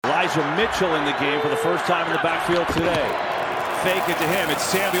Elijah Mitchell in the game for the first time in the backfield today. Fake it to him. It's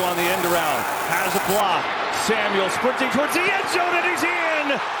Samuel on the end around. Has a block. Samuel sprinting towards the end zone, and he's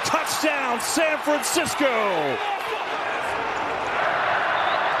in! Touchdown, San Francisco!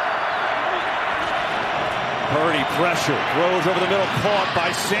 Purdy pressure, throws over the middle, caught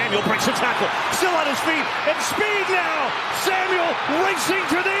by Samuel, breaks the tackle, still on his feet, and speed now! Samuel racing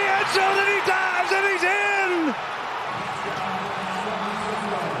to the end zone, and he dives, and he's in!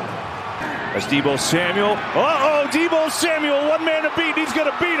 That's Deebo Samuel. Deebo Samuel, one man to beat, he's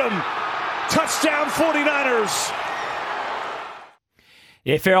gonna beat him! Touchdown 49ers!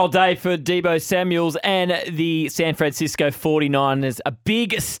 Yeah, fair old day for Deebo Samuels and the San Francisco 49ers. A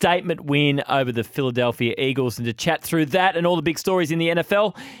big statement win over the Philadelphia Eagles. And to chat through that and all the big stories in the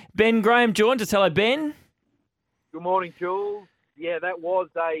NFL, Ben Graham joins us. Hello, Ben. Good morning, Jules. Yeah, that was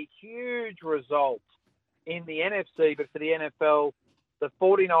a huge result in the NFC, but for the NFL, the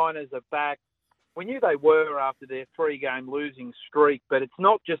 49ers are back. We knew they were after their 3-game losing streak, but it's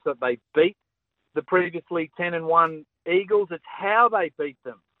not just that they beat the previously 10-1 Eagles, it's how they beat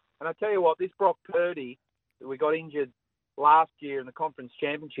them. And I tell you what, this Brock Purdy, we got injured last year in the conference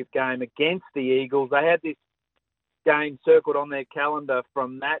championship game against the Eagles, they had this game circled on their calendar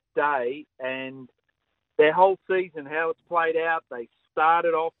from that day, and their whole season, how it's played out, they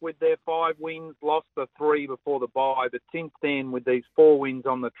started off with their 5 wins, lost the 3 before the bye, but since then, with these 4 wins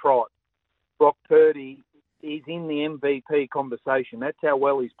on the trot, Brock Purdy is in the MVP conversation. That's how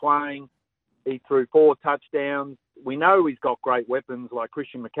well he's playing. He threw 4 touchdowns. We know he's got great weapons like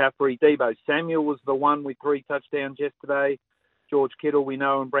Christian McCaffrey. Deebo Samuel was the one with 3 touchdowns yesterday. George Kittle, we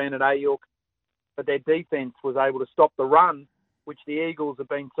know, and Brandon Ayuk. But their defense was able to stop the run, which the Eagles have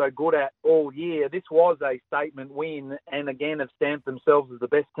been so good at all year. This was a statement win and, again, have stamped themselves as the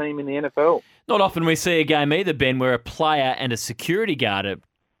best team in the NFL. Not often we see a game either, Ben, where a player and a security guard have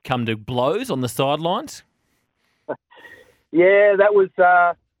come to blows on the sidelines. Yeah, that was...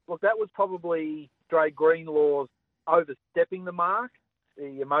 that was probably Dre Greenlaw's overstepping the mark.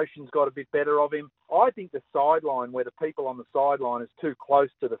 The emotions got a bit better of him. I think the sideline, where the people on the sideline is too close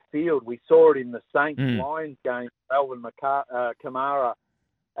to the field. We saw it in the Saints-Lions game. Alvin Kamara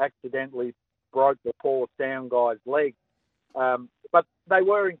accidentally broke the poor sound guy's leg. But they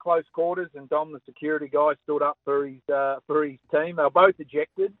were in close quarters, and Dom, the security guy, stood up for his team. They were both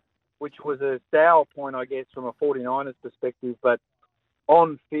ejected, which was a sour point, I guess, from a 49ers perspective. But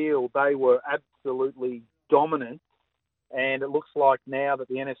on field, they were absolutely dominant, and it looks like now that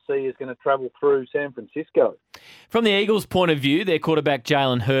the NFC is going to travel through San Francisco. From the Eagles' point of view, their quarterback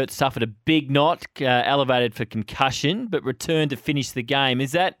Jalen Hurts suffered a big knock, elevated for concussion, but returned to finish the game.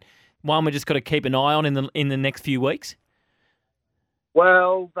 Is that one we just got to keep an eye on in the next few weeks?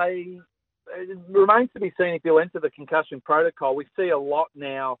 Well, it remains to be seen if he'll enter the concussion protocol. We see a lot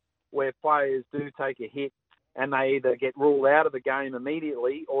now where players do take a hit and they either get ruled out of the game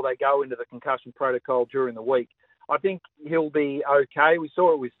immediately or they go into the concussion protocol during the week. I think he'll be okay. We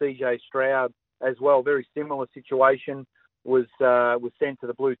saw it with CJ Stroud as well. Very similar situation. Was sent to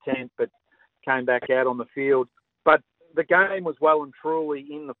the blue tent but came back out on the field. But the game was well and truly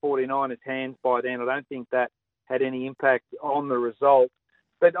in the 49ers' hands by then. I don't think that had any impact on the result.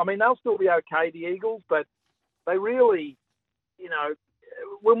 But, I mean, they'll still be okay, the Eagles, but they really,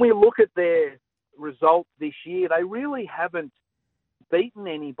 when we look at their results this year, they really haven't beaten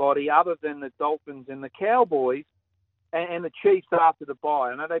anybody other than the Dolphins and the Cowboys and the Chiefs after the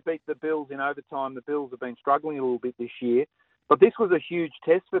bye. I know they beat the Bills in overtime. The Bills have been struggling a little bit this year, but this was a huge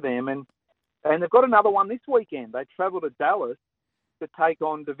test for them. And they've got another one this weekend. They travel to Dallas to take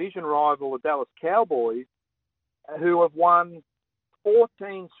on division rival the Dallas Cowboys, who have won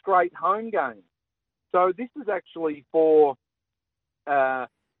 14 straight home games. So this is actually for the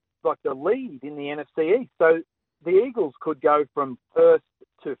lead in the NFC East. So the Eagles could go from 1st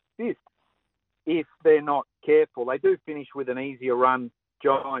to 5th if they're not careful. They do finish with an easier run,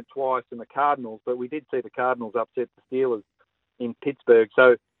 Giants twice and the Cardinals, but we did see the Cardinals upset the Steelers in Pittsburgh.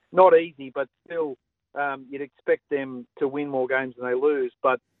 So not easy, but still you'd expect them to win more games than they lose.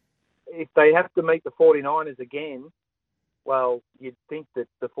 But if they have to meet the 49ers again, well, you'd think that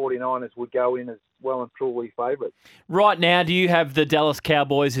the 49ers would go in as well and truly favourites. Right now, do you have the Dallas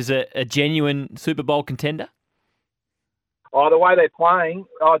Cowboys as a genuine Super Bowl contender? Oh, the way they're playing,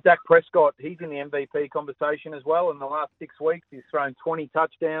 Dak Prescott, he's in the MVP conversation as well. In the last 6 weeks, he's thrown 20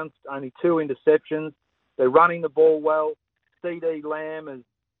 touchdowns, only 2 interceptions. They're running the ball well. CD Lamb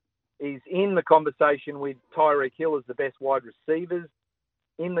is in the conversation with Tyreek Hill as the best wide receivers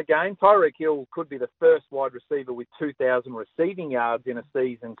in the game. Tyreek Hill could be the first wide receiver with 2,000 receiving yards in a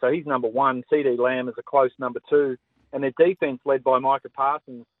season, so he's number 1. CD Lamb is a close number 2. And their defense, led by Micah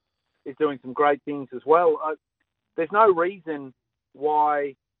Parsons, is doing some great things as well. There's no reason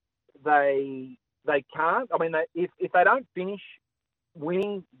why they can't. I mean, if they don't finish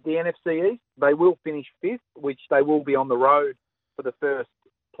winning the NFC East, they will finish 5th, which they will be on the road for the first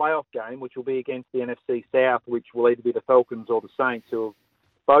playoff game, which will be against the NFC South, which will either be the Falcons or the Saints, who have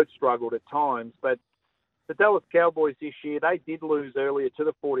both struggled at times. But the Dallas Cowboys this year, they did lose earlier to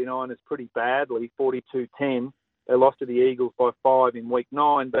the 49ers pretty badly, 42-10. They lost to the Eagles by 5 in Week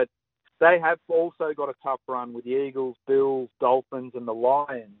 9, but they have also got a tough run with the Eagles, Bills, Dolphins, and the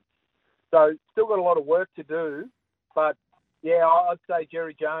Lions. So still got a lot of work to do, but yeah, I'd say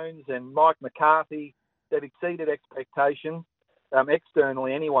Jerry Jones and Mike McCarthy, they've exceeded expectations,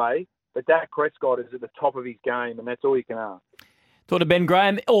 externally anyway, but Dak Prescott is at the top of his game, and that's all you can ask. Talk to Ben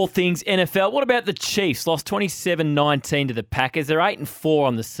Graham, all things NFL. What about the Chiefs? Lost 27-19 to the Packers. They're 8-4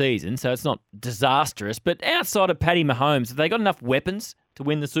 on the season, so it's not disastrous. But outside of Patty Mahomes, have they got enough weapons to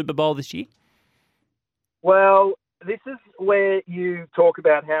win the Super Bowl this year? Well, this is where you talk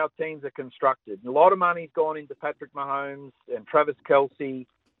about how teams are constructed. A lot of money's gone into Patrick Mahomes and Travis Kelce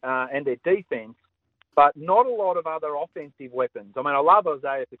and their defense, but not a lot of other offensive weapons. I mean, I love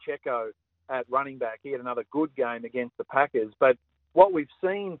Isaiah Pacheco at running back. He had another good game against the Packers, but what we've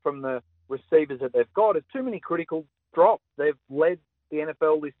seen from the receivers that they've got is too many critical drops. They've led the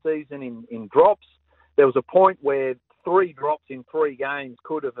NFL this season in drops. There was a point where 3 drops in 3 games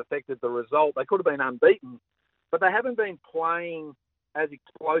could have affected the result. They could have been unbeaten, but they haven't been playing as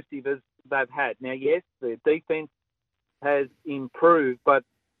explosive as they've had. Now, yes, their defense has improved, but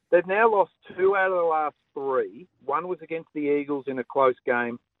they've now lost 2 out of the last 3. One was against the Eagles in a close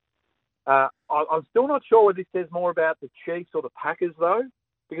game. I'm still not sure whether this says more about the Chiefs or the Packers, though,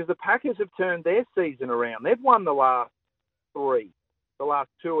 because the Packers have turned their season around. They've won the last 3, the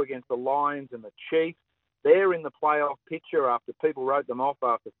last 2 against the Lions and the Chiefs. They're in the playoff picture after people wrote them off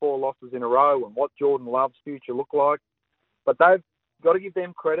after 4 losses in a row and what Jordan Love's future looked like. But they've got to give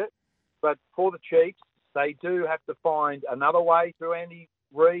them credit. But for the Chiefs, they do have to find another way through Andy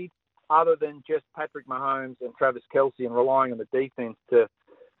Reid other than just Patrick Mahomes and Travis Kelce and relying on the defense to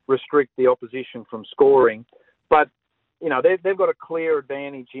restrict the opposition from scoring. But, you know, they've got a clear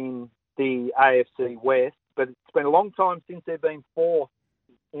advantage in the AFC West, but it's been a long time since they've been 4th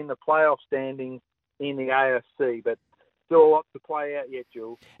in the playoff standings in the AFC, but still a lot to play out yet,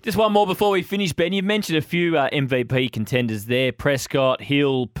 Jules. Just one more before we finish, Ben. You've mentioned a few MVP contenders there, Prescott,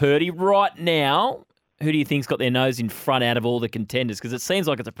 Hill, Purdy. Right now, who do you think's got their nose in front out of all the contenders? Because it seems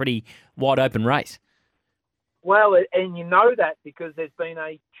like it's a pretty wide open race. Well, and you know that because there's been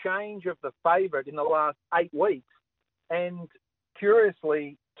a change of the favourite in the last 8 weeks. And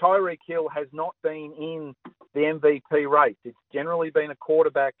curiously, Tyreek Hill has not been in the MVP race. It's generally been a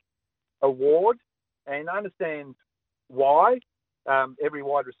quarterback award. And I understand why. Every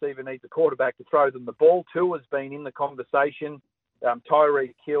wide receiver needs a quarterback to throw them the ball. Tua's been in the conversation.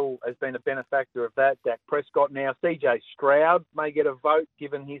 Tyreek Hill has been a benefactor of that. Dak Prescott now. C.J. Stroud may get a vote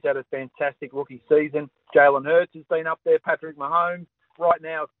given he's had a fantastic rookie season. Jalen Hurts has been up there. Patrick Mahomes. Right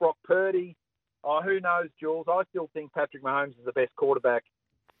now it's Brock Purdy. Oh, who knows, Jules? I still think Patrick Mahomes is the best quarterback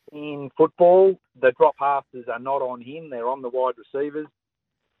in football. The drop passes are not on him. They're on the wide receivers.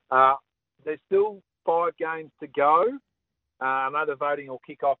 There's still 5 games to go. I know the voting will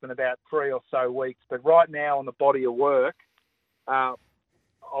kick off in about 3 or so weeks. But right now on the body of work, I've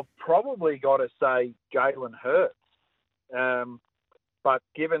probably got to say Jalen Hurts. But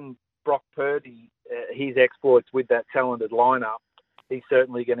given Brock Purdy, his exploits with that talented lineup, he's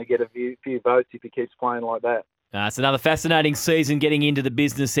certainly going to get a few votes if he keeps playing like that. It's another fascinating season getting into the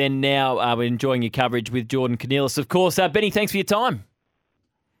business end now. We're enjoying your coverage with Jordan Cornelis. Of course, Benny, thanks for your time.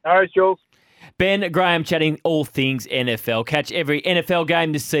 All right, Jules. Ben Graham chatting all things NFL. Catch every NFL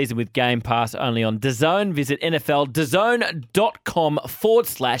game this season with Game Pass only on DAZN. Visit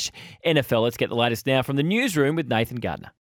DAZN.com/NFL. Let's get the latest now from the newsroom with Nathan Gardner.